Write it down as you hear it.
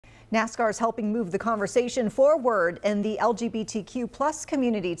NASCAR is helping move the conversation forward in the LGBTQ+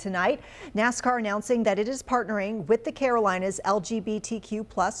 community tonight. NASCAR announcing that it is partnering with the Carolinas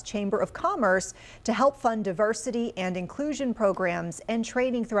LGBTQ+ Chamber of Commerce to help fund diversity and inclusion programs and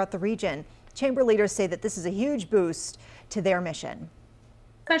training throughout the region. Chamber leaders say that this is a huge boost to their mission.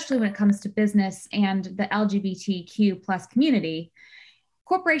 Especially when it comes to business and the LGBTQ+ community.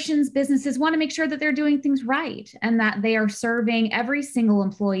 Corporations, businesses want to make sure that they're doing things right and that they are serving every single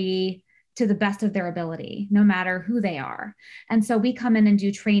employee to the best of their ability, no matter who they are. And so we come in and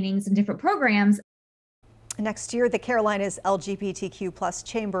do trainings and different programs. Next year, the Carolinas LGBTQ+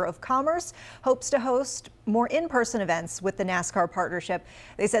 Chamber of Commerce hopes to host more in-person events with the NASCAR partnership.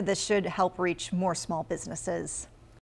 They said this should help reach more small businesses.